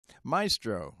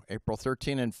Maestro, April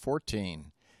 13 and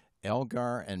 14,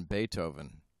 Elgar and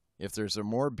Beethoven. If there's a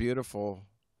more beautiful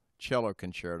cello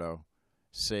concerto,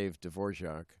 save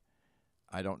Dvorak,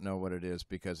 I don't know what it is,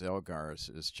 because Elgar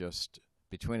is just,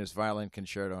 between his violin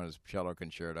concerto and his cello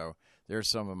concerto, there's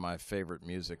some of my favorite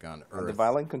music on earth. And the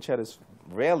violin concerto is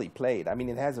rarely played. I mean,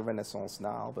 it has a renaissance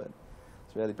now, but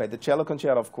it's rarely played. The cello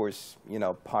concerto, of course,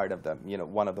 part of the,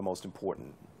 one of the most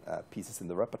important pieces in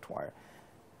the repertoire.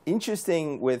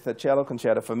 Interesting with the cello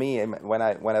concerto for me, when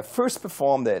I first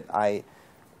performed it, I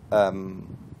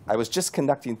was just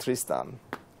conducting Tristan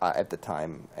at the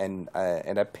time, and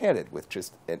I paired it with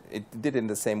Tristan. It did it in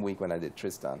the same week when I did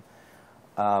Tristan,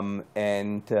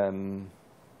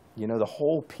 the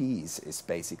whole piece is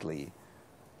basically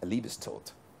a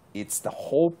Liebestod. It's the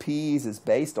whole piece is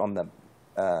based on the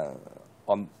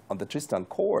Tristan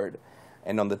chord,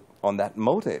 and on that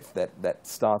motive that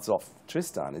starts off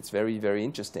Tristan. It's very, very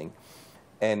interesting,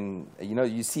 and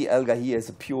you see Elgar here as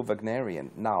a pure Wagnerian.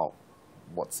 Now,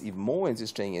 what's even more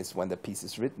interesting is when the piece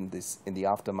is written in the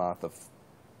aftermath of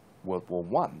World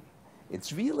War I.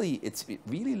 It's really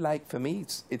like, for me,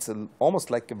 it's almost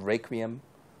like a requiem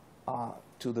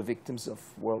to the victims of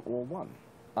World War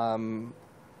I.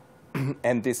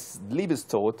 And this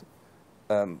Liebestod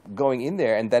going in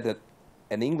there, and that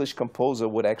an English composer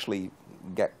would actually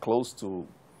get close to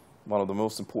one of the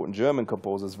most important German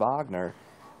composers, Wagner,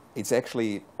 it's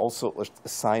actually also a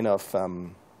sign of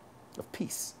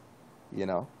peace,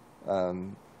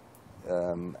 and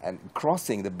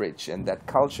crossing the bridge, and that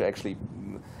culture actually...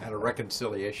 And a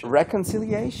reconciliation.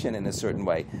 Reconciliation in a certain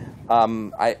way.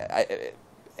 I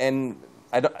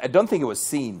don't think it was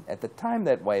seen at the time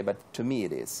that way, but to me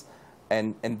it is.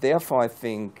 And therefore I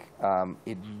think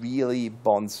it really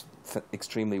bonds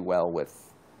extremely well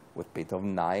with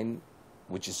Beethoven Ninth,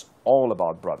 which is all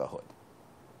about brotherhood,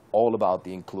 all about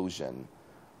the inclusion,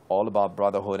 all about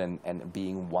brotherhood and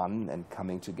being one and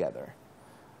coming together.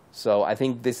 So I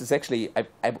think this is actually,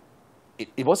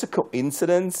 it was a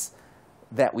coincidence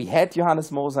that we had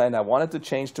Johannes Moser, and I wanted to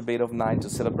change to Beethoven Ninth to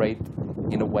celebrate,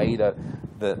 in a way,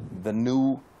 the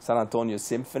new San Antonio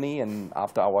Symphony, and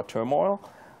after our turmoil.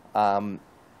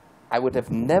 I would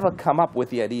have never come up with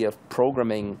the idea of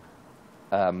programming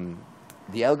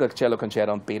the Elgar cello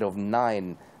concerto on Beethoven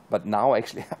Ninth, but now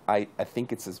actually I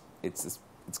think it's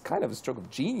kind of a stroke of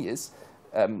genius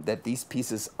that these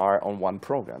pieces are on one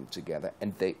program together,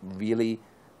 and they really,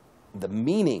 the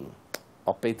meaning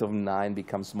of Beethoven Ninth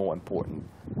becomes more important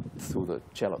through the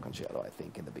cello concerto, I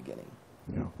think, in the beginning.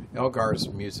 Elgar's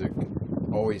music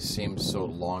always seems so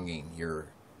longing. You're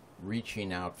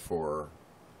reaching out for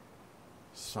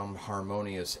some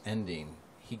harmonious ending.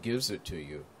 He gives it to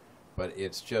you, but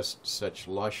it's just such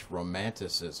lush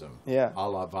romanticism, a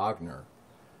la Wagner.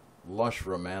 Lush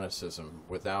romanticism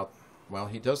without, well,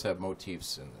 he does have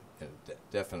motifs in it,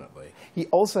 definitely. He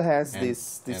also has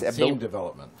this theme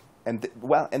development. And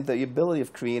the ability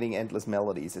of creating endless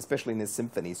melodies, especially in his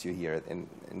symphonies. You hear it in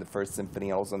the first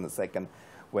symphony, also in the second,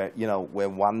 where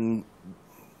one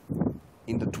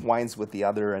intertwines with the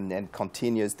other and then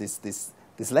continues this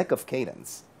lack of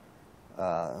cadence.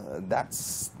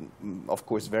 That's, of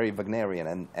course, very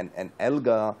Wagnerian, and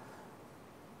Elgar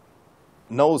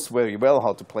knows very well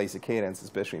how to place a cadence,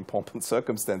 especially in pomp and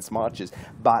circumstance marches.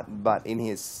 But in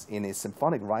his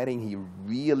symphonic writing, he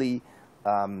really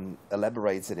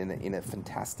elaborates it in a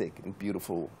fantastic and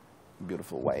beautiful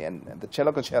way. And the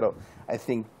cello concerto, I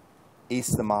think, is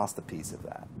the masterpiece of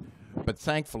that. But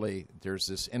thankfully, there's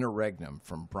this interregnum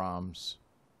from Brahms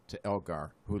to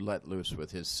Elgar, who let loose with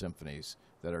his symphonies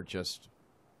that are just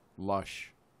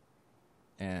lush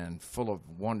and full of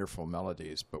wonderful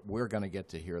melodies. But we're going to get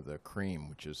to hear the cream,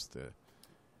 which is the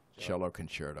cello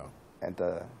concerto. And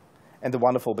the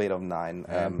wonderful Beethoven Ninth.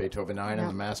 And Beethoven Ninth and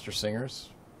the Mastersingers.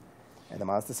 And the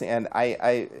Mastersingers. And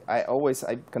I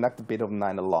conducted Beethoven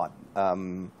Ninth a lot.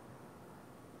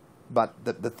 But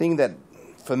the thing that,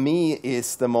 for me,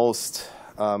 is the most,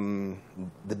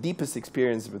 the deepest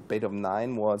experience with Beethoven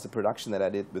Ninth was a production that I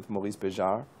did with Maurice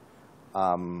Béjart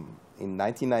in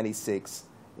 1996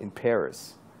 in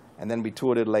Paris. And then we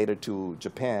toured it later to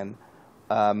Japan.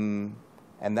 And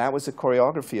that was a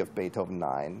choreography of Beethoven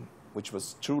Ninth, which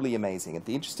was truly amazing. And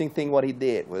the interesting thing what he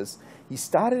did was he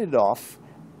started it off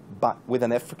but with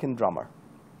an African drummer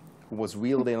who was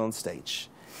wheeled in on stage.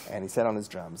 And he sat on his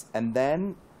drums. And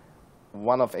then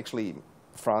one of actually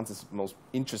France's most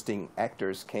interesting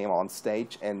actors came on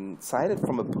stage and cited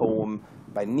from a poem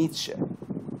by Nietzsche,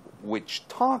 which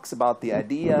talks about the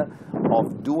idea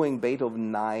of doing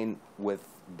Beethoven Ninth with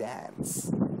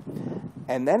dance.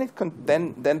 And then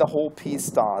then the whole piece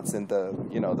starts in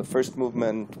the first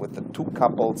movement with the two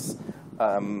couples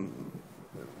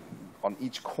on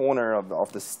each corner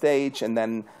of the stage, and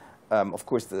then of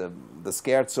course the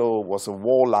scherzo was a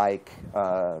warlike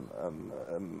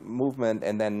movement,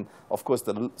 and then of course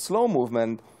the slow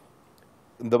movement,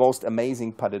 the most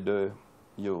amazing pas de deux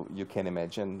you can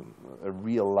imagine, a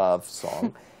real love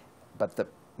song. But the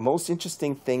most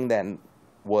interesting thing then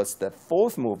was the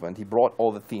fourth movement. He brought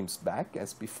all the themes back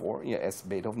as before, as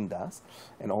Beethoven does,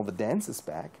 and all the dances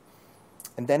back.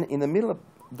 And then in the middle of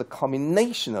the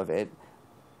culmination of it,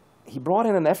 he brought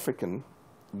in an African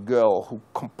girl who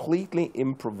completely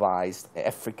improvised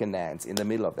African dance in the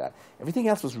middle of that. Everything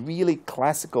else was really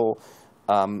classical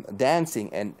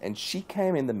dancing, and she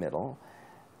came in the middle.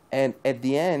 And at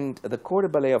the end, the corps de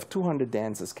ballet of 200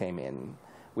 dancers came in,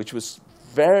 which was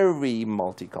very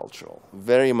multicultural,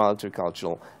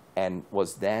 and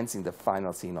was dancing the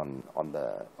final scene on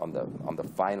the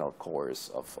final chorus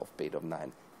of Beethoven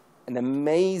 9. An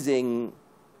amazing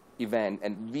event,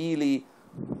 and really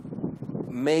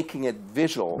making it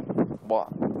visual what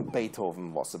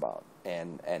Beethoven was about,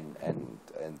 and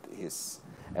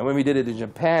when we did it in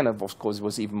Japan, of course, it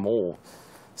was even more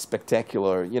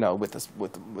spectacular, you know, with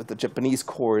the Japanese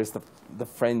chorus, the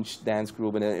French dance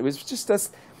group, and it was just us.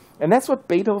 And that's what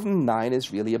Beethoven 9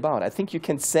 is really about. I think you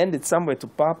can send it somewhere to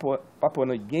Papua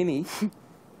New Guinea.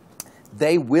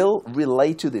 They will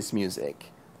relate to this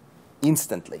music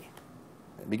instantly,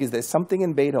 because there's something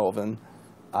in Beethoven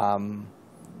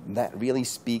that really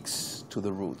speaks to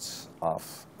the roots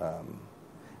of.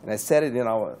 And I said it in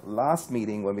our last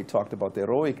meeting when we talked about the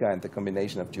Eroica and the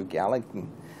combination of Duke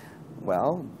Ellington.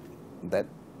 Well, that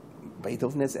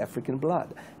Beethoven has African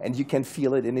blood, and you can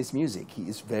feel it in his music. He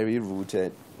is very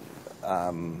rooted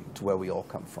to where we all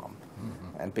come from.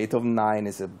 Mm-hmm. And Beethoven 9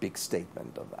 is a big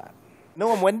statement of that.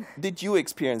 Noam, when did you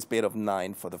experience Beethoven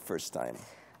 9 for the first time?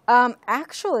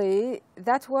 Actually,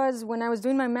 that was when I was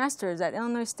doing my master's at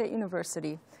Illinois State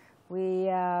University. We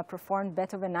performed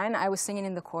Beethoven 9. I was singing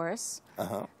in the chorus.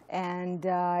 Uh-huh. And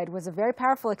it was a very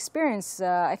powerful experience,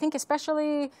 I think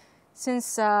especially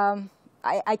since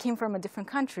I came from a different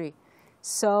country.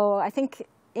 So I think,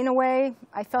 in a way,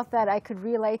 I felt that I could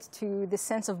relate to this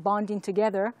sense of bonding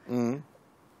together,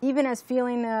 even as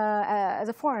feeling as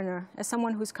a foreigner, as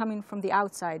someone who's coming from the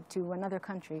outside to another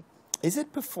country. Is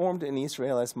it performed in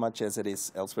Israel as much as it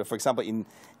is elsewhere? For example,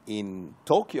 in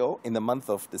Tokyo, in the month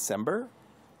of December,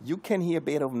 you can hear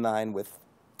Beethoven 9 with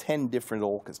 10 different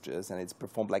orchestras, and it's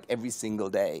performed like every single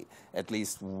day. At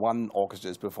least one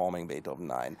orchestra is performing Beethoven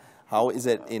 9. How is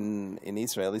it in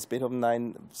Israel? Is Beethoven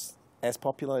 9 as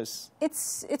popular as?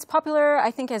 It's popular, I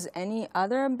think, as any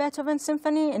other Beethoven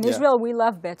symphony. In Israel, we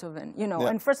love Beethoven, you know. Yeah.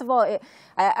 And first of all,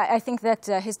 I think that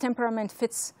his temperament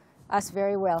fits us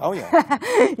very well. Oh, yeah.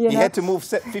 He had to move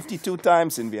 52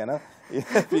 times in Vienna.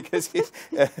 Because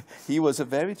he was a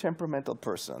very temperamental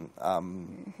person,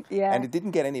 yeah. And it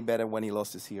didn't get any better when he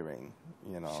lost his hearing,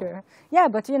 you know. Sure, yeah,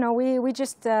 but you know, we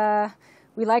just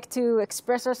we like to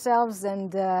express ourselves,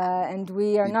 and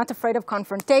we are not afraid of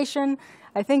confrontation.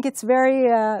 I think it's very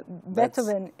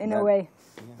Beethoven in a way.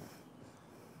 Yeah.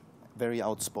 Very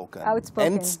outspoken.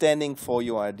 Outspoken. And standing for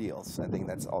your ideals. I think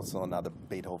that's also another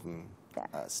Beethoven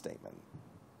statement.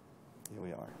 Here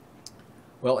we are.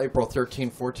 Well, April 13,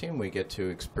 14, we get to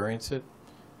experience it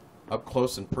up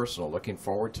close and personal. Looking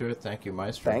forward to it. Thank you,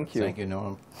 Maestro. Thank you. Thank you,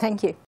 Noam. Thank you.